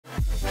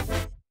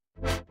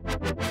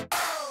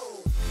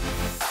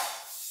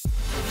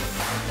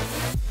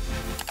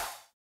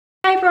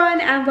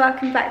and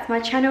welcome back to my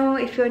channel.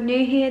 If you're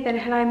new here, then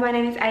hello, my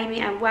name is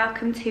Amy and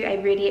welcome to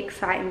a really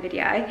exciting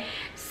video.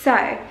 So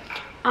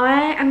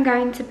I am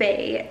going to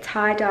be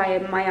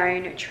tie-dyeing my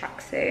own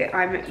tracksuit.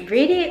 I'm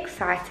really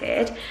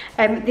excited.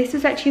 This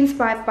was actually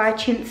inspired by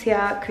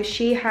Cinzia because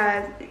she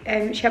has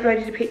she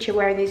uploaded a picture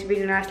wearing these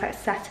really nice like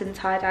satin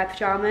tie-dye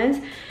pyjamas.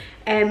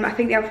 I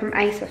think they're from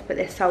ASOS but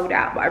they're sold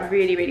out, but I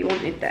really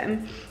wanted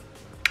them.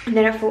 And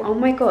then I thought, oh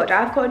my god,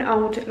 I've got an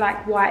old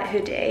like white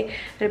hoodie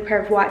and a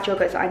pair of white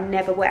joggers that I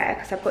never wear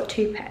because I've got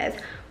two pairs.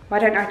 Why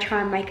don't I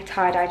try and make a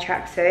tie-dye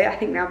tracksuit? I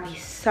think that would be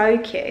so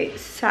cute.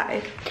 So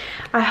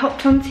I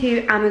hopped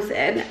onto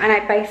Amazon and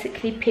I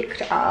basically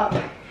picked up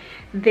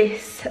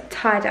this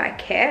tie-dye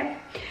kit.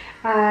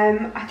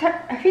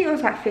 I think it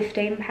was like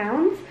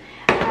 £15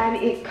 and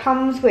it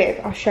comes with,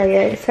 I'll show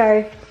you.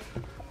 So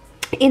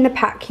in the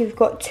pack you've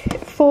got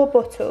 4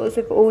 bottles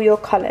of all your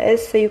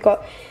colours. So you've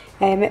got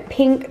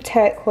pink,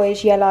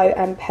 turquoise, yellow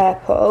and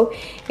purple.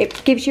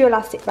 It gives you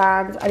elastic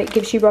bands and it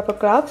gives you rubber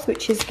gloves,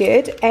 which is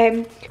good.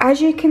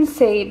 As you can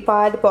see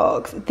by the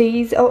box,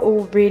 these are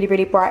all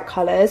really bright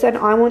colours and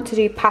I want to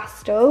do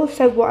pastel.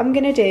 So what I'm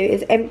going to do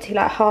is empty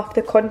like half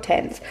the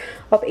contents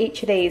of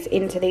each of these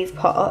into these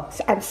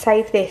pots and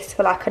save this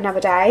for like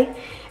another day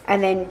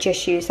and then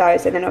just use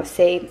those, and then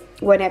obviously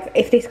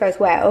if this goes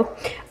well,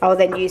 I'll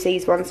then use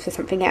these ones for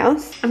something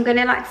else. I'm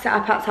gonna like set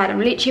up outside. I'm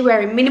literally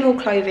wearing minimal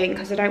clothing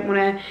because I don't want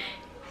to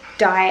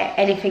dye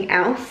anything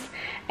else.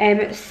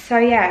 So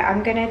yeah,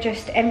 I'm gonna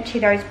just empty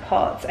those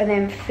pots and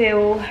then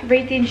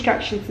read the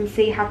instructions and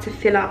see how to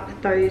fill up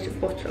those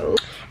bottles.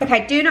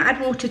 Okay, do not add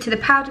water to the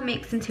powder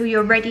mix until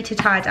you're ready to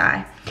tie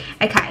dye.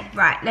 Okay,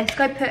 right, let's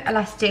go put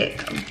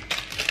elastic.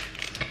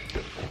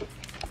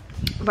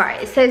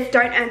 Right, it says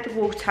don't add the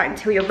water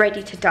until you're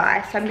ready to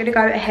dye. So I'm going to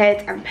go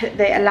ahead and put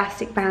the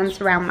elastic bands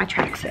around my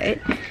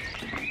tracksuit.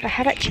 I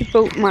had actually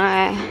brought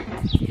my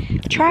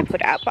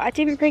tripod out, but I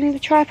didn't bring the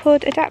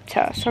tripod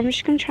adapter. So I'm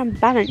just going to try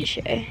and balance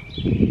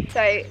you.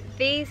 So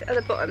these are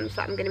the bottoms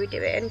that I'm going to be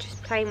doing,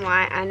 just plain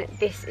white. And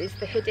this is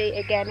the hoodie,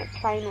 again,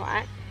 plain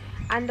white.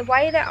 And the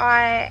way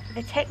that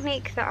the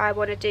technique that I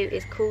want to do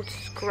is called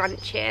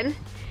scrunching.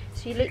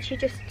 So you literally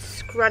just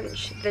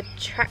scrunch the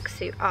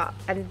tracksuit up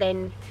and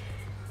then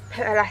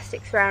put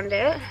elastics around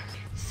it.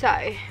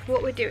 So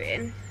what we're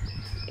doing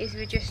is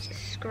we're just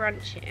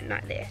scrunching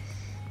like this.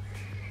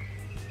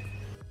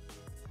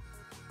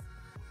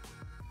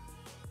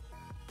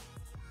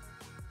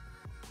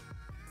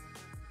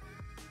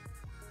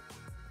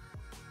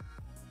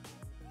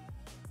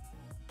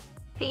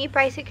 I think you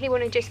basically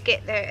want to just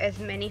get there as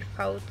many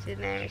folds in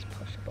there as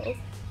possible.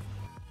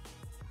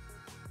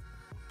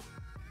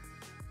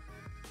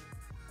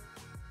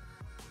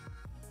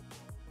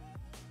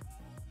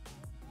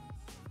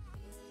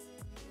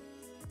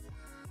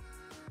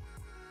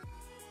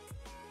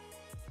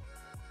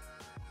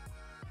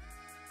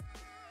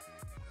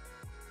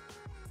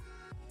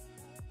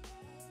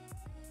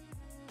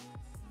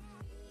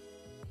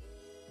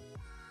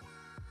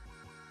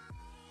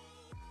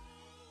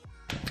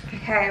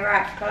 Okay,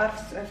 right,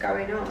 gloves are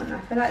going on. I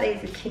feel like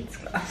these are kids'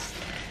 gloves.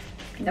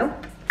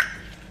 Nope.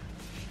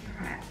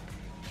 Right.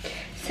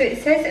 So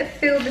it says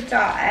fill the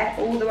dye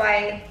all the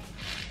way.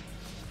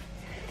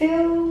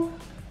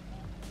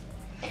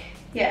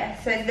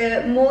 Yeah, so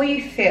the more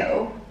you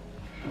fill,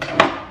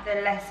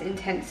 the less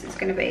intense it's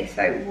going to be.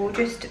 So we'll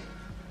just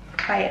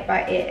play it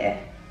by ear.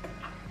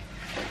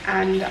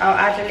 And I'll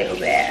add a little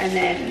bit and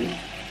then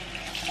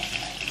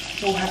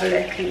we'll have a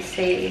look and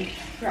see.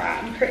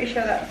 Right, I'm pretty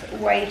sure that's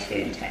way too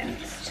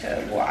intense to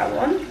what I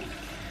want.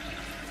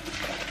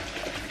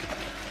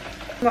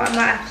 What I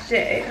might have to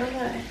do, I don't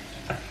know,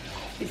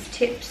 is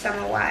tip some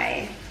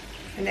away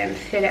and then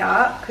fill it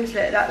up, because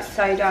look, that's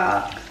so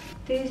dark.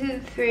 These are the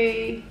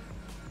 3,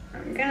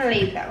 I'm going to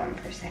leave that one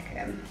for a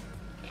second.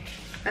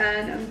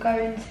 And I'm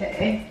going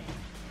to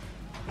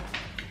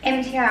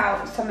empty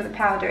out some of the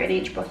powder in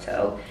each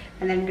bottle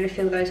and then I'm going to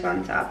fill those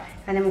ones up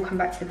and then we'll come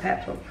back to the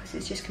purple because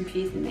it's just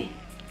confusing me.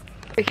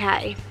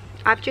 Okay.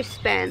 I've just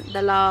spent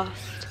the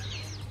last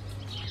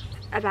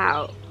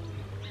about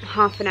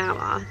half an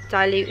hour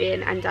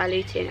diluting and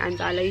diluting and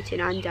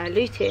diluting and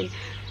diluting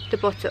the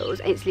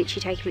bottles, and it's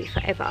literally taking me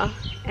forever.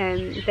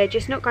 They're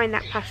just not going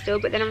that pastel,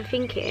 but then I'm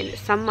thinking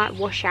some might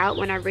wash out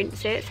when I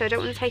rinse it, so I don't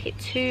want to take it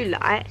too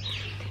light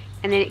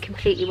and then it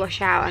completely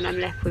wash out and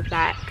I'm left with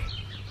like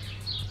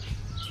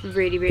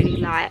really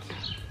light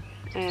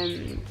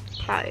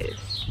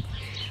clothes.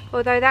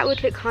 Although that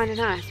would look kind of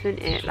nice,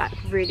 wouldn't it? Like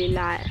really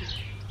light.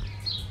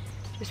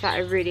 Just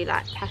like a really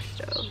light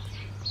pastel.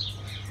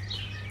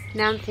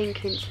 Now I'm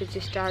thinking to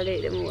just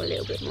dilute them all a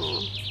little bit more.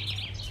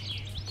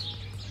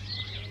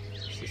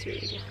 This is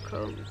really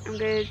difficult. I'm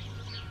going to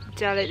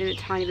dilute them a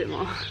tiny bit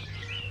more.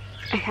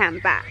 Okay, I'm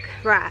back.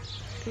 Right,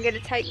 I'm going to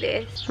take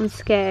this. I'm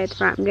scared.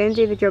 Right, I'm going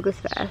to do the joggers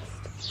first.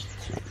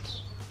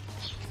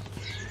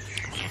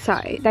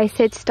 So, they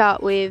said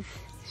start with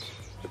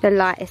the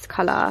lightest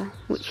colour,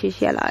 which is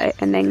yellow,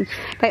 and then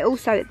they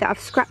also, that I've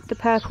scrapped the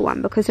purple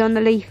one because on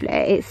the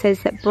leaflet it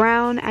says that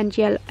brown and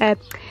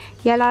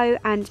yellow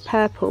and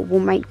purple will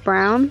make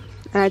brown,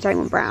 and I don't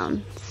want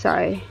brown,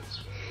 so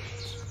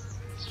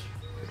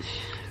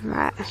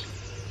right,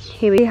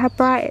 here we see how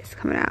bright it's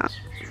coming out.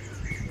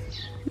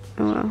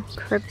 Oh well,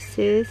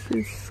 crevices,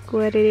 and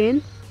squirt it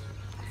in.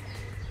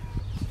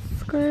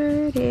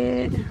 Squirt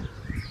it.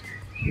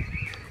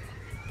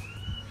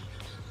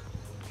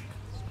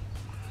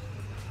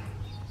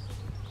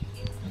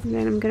 And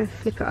then I'm going to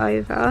flip it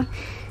over,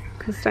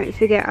 because don't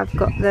forget I've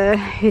got the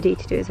hoodie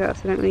to do as well,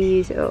 so I don't want to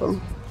use it all.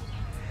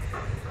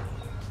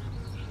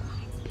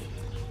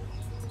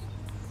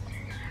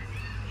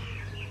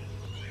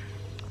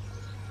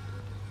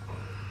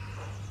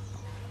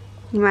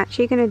 I'm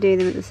actually going to do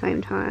them at the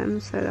same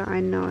time so that I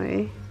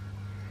know.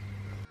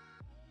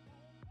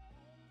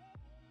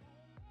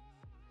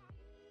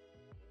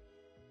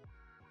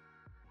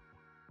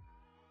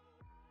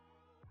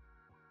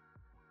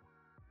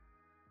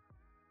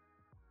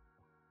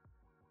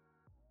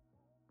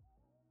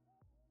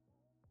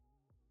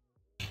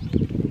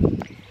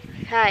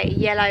 Okay,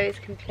 yellow is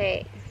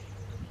complete.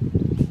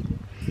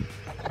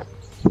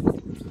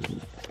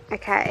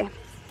 Okay,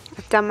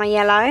 I've done my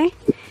yellow.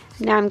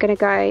 Now I'm going to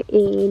go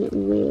in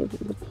with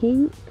the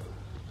pink.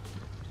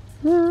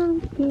 Oh,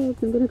 I'm scared.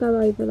 I'm going to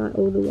go over like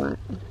all the white.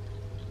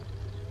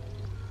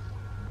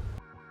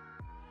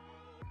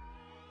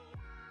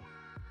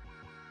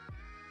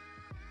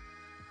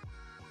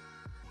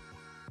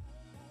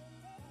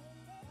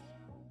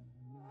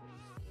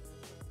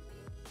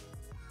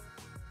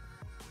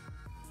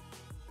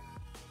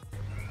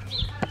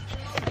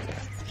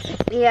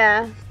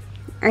 Yeah.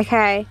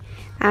 Okay.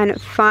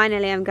 And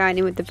finally I'm going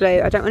in with the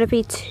blue. I don't want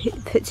to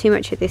put too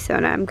much of this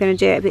on it. I'm going to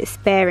do it a bit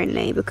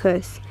sparingly,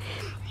 because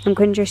I'm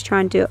going to just try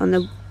and do it on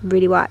the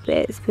really white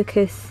bits,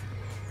 because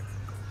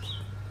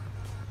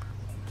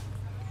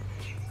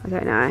I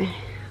don't know.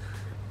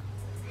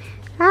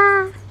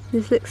 Ah,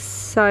 this looks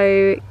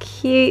so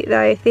cute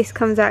though. If this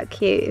comes out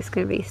cute, it's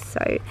going to be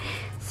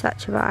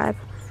such a vibe.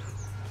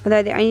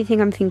 Although the only thing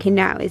I'm thinking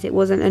now is it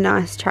wasn't a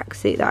nice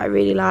tracksuit that I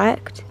really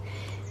liked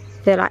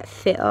the like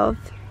fit of.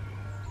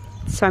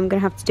 So I'm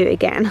going to have to do it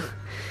again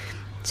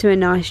to a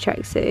nice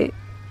tracksuit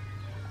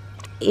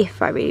if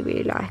I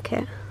really like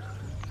it.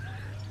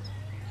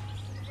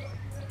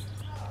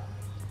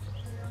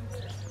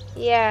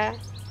 Yeah.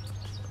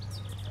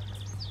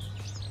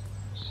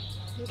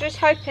 I'm just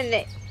hoping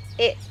that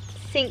it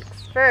sinks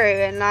through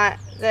and like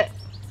that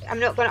I'm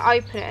not going to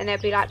open it and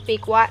there'll be like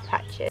big white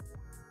patches.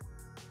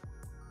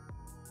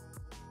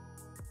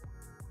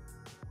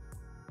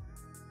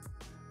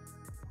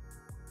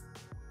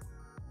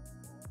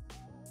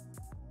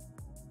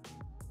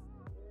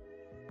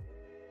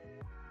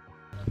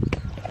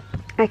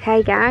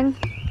 Okay gang,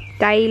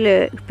 they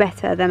look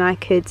better than I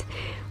could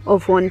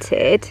have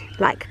wanted,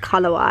 like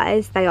colour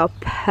wise. They are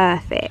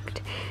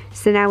perfect.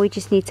 So now we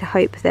just need to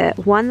hope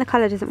that one, the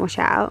colour doesn't wash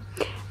out,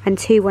 and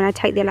two, when I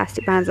take the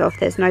elastic bands off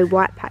there's no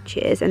white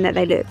patches, and that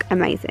they look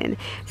amazing.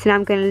 So now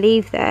I'm going to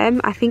leave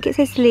them. I think it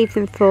says to leave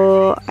them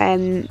for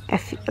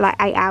like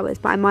 8 hours,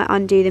 but I might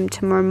undo them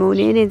tomorrow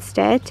morning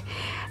instead.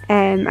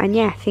 And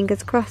yeah,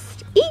 fingers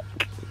crossed.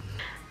 Eek!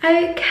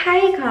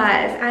 Okay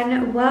guys,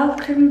 and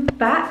welcome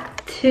back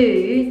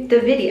to the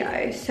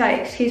video. So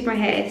excuse my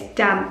hair, it's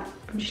damp.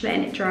 I'm just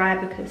letting it dry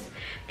because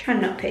I'm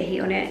trying not to put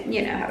heat on it.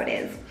 You know how it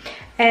is.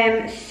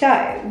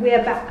 So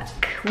we're back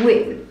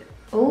with,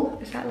 oh,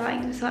 is that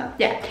lighting this up?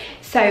 Yeah.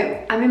 So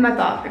I'm in my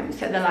bathroom,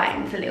 so the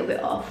lighting's a little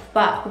bit off,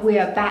 but we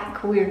are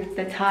back with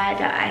the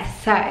tie-dye.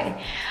 So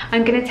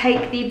I'm gonna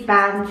take the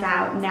bands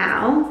out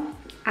now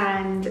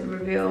and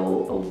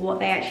reveal what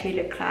they actually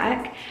look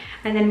like.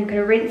 And then I'm going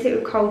to rinse it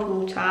with cold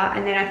water,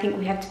 and then I think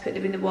we have to put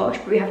them in the wash,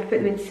 but we have to put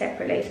them in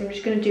separately. So I'm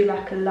just going to do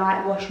like a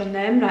light wash on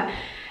them, like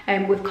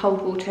with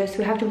cold water. So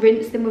we have to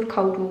rinse them with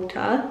cold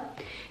water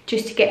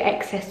just to get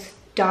excess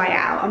dye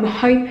out. I'm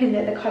hoping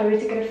that the colour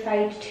isn't going to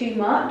fade too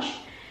much.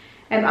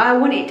 I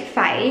want it to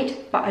fade,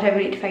 but I don't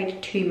want it to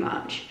fade too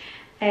much.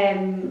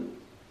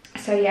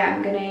 So yeah,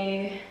 I'm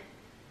going to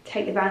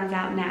take the bands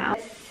out now.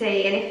 Let's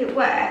see, and if it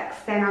works,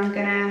 then I'm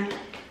going to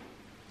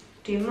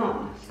do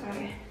more.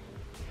 So.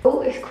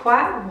 Oh, it's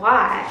quite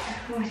white.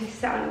 Oh, I just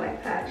sat on a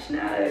wet patch.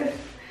 No.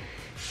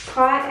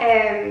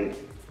 Quite,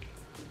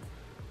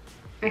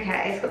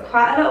 okay, it's got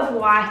quite a lot of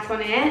white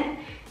on it,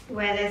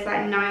 where there's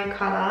like no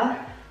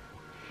colour.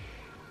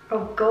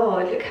 Oh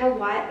god, look how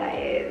white that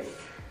is.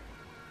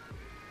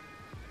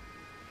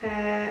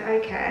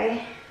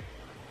 Okay.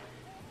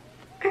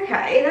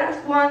 Okay,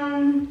 that's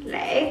one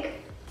leg.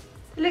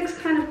 It looks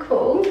kind of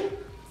cool.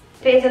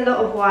 There's a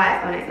lot of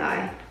white on it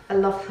though. A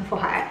lot of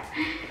white.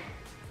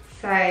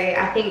 So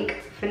I think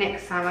for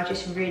next time I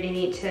just really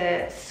need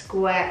to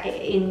squirt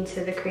it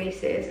into the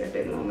creases a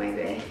bit more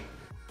maybe.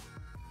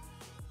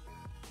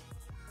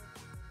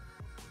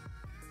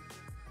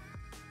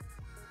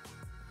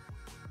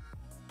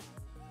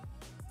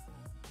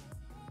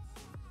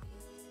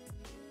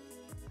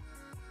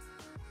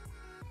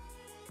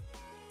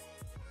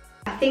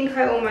 I think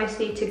I almost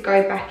need to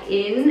go back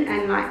in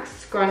and like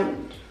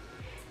scrunch,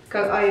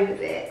 go over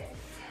bits.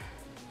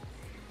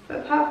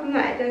 But apart from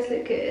that, it does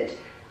look good.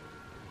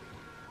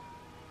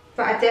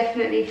 But I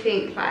definitely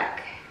think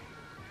like,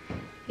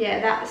 yeah,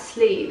 that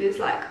sleeve is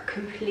like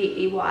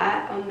completely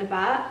white on the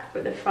back,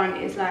 but the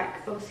front is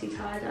like obviously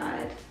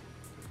tie-dyed.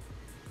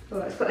 Oh,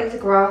 it's got loads of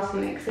grass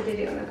on it because I did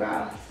it on the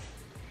grass.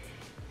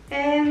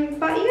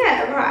 But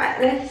yeah, right,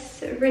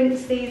 let's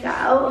rinse these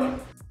out.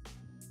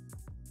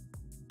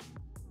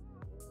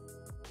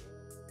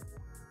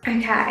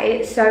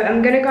 Okay, so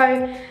I'm gonna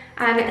go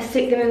and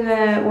stick them in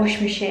the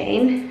washing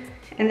machine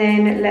and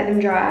then let them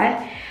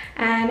dry.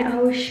 And I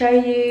will show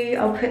you,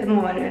 I'll put them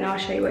on and I'll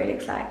show you what it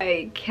looks like.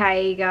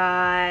 Okay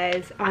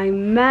guys, I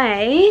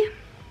may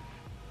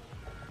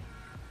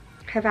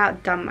have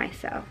outdone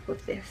myself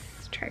with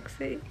this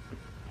tracksuit.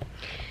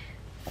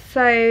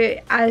 So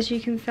as you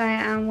can see,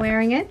 I'm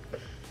wearing it.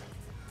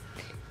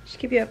 Just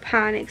give you a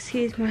pan,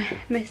 excuse my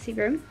messy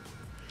room.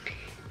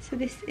 So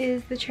this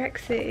is the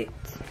tracksuit.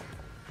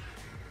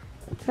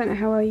 I don't know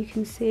how well you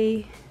can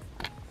see.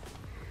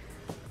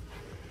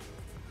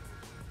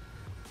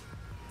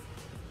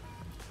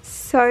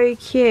 So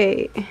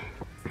cute.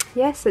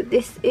 Yeah, so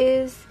this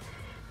is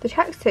the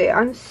tracksuit.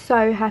 I'm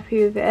so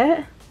happy with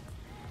it.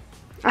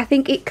 I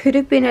think it could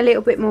have been a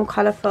little bit more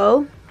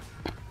colourful,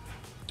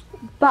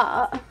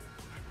 but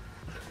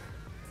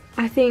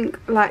I think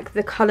like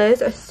the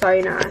colours are so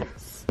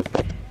nice.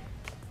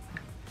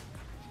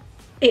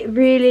 It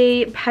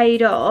really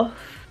paid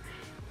off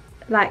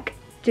like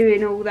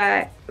doing all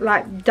that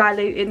like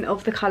diluting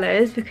of the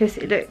colours because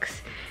it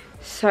looks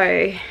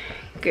so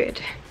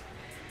good.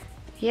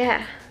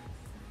 Yeah.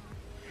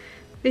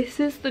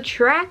 This is the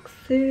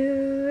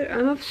tracksuit.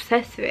 I'm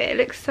obsessed with it. It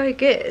looks so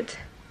good.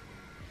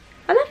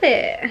 I love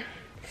it.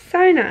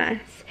 So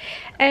nice.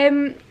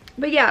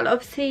 But yeah, I'll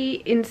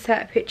obviously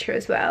insert a picture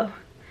as well.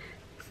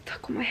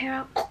 Stuck all my hair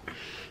out.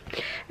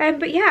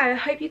 But yeah, I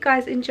hope you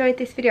guys enjoyed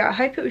this video. I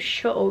hope it was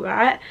short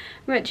alright.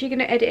 I'm actually going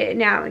to edit it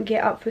now and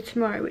get up for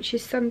tomorrow, which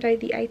is Sunday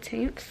the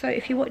 18th. So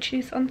if you're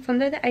watching this on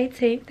Sunday the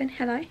 18th, then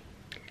hello.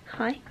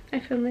 Hi. I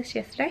filmed this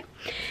yesterday.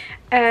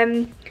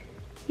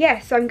 Yeah,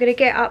 so I'm going to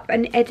get up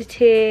and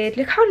edited.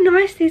 Look how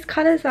nice these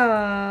colours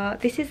are.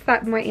 This is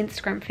like my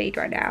Instagram feed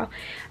right now.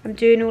 I'm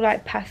doing all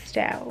like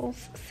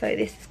pastels. So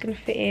this is going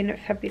to fit in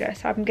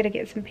fabulous. So I'm going to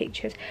get some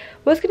pictures.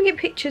 I was going to get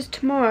pictures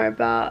tomorrow,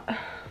 but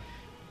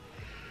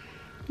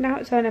now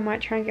it's on. I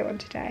might try and get one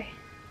today.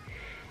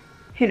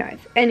 Who knows?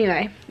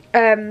 Anyway,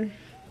 yeah,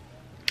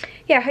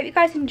 I hope you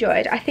guys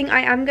enjoyed. I think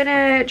I am going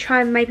to try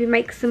and maybe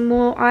make some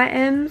more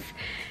items.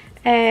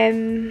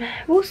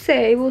 We'll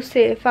see. We'll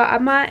see if I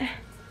might...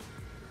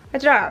 I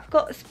don't know, I've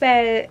got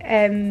spare,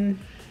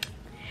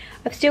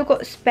 I've still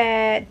got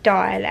spare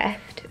dye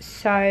left,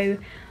 so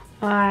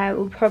I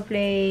will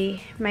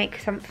probably make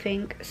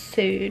something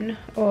soon,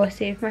 or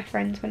see if my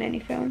friends want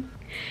anything.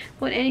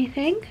 But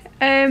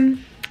yeah,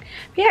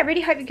 I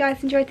really hope you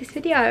guys enjoyed this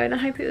video, and I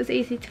hope it was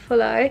easy to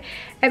follow.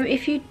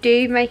 If you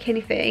do make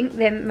anything,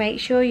 then make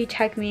sure you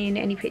tag me in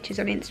any pictures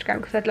on Instagram,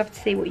 because I'd love to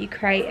see what you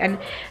create and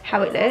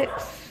how it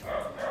looks.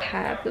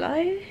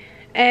 Pablo.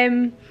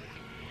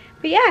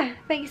 But yeah,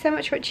 thank you so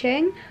much for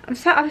watching. I'm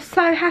so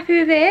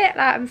happy with it.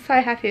 Like, I'm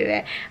so happy with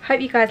it. Hope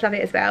you guys love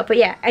it as well. But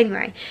yeah,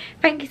 anyway,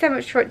 thank you so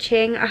much for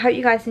watching. I hope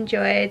you guys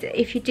enjoyed.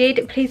 If you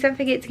did, please don't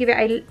forget to give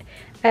it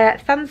a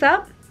thumbs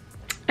up.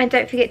 And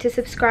don't forget to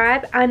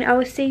subscribe. And I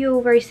will see you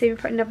all very soon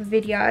for another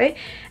video.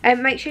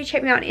 Make sure you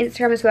check me out on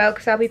Instagram as well,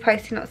 because I'll be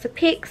posting lots of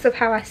pics of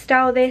how I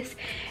style this,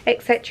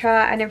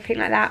 etc. and everything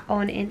like that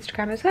on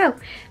Instagram as well.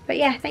 But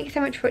yeah, thank you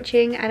so much for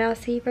watching, and I'll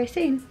see you very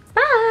soon.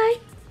 Bye!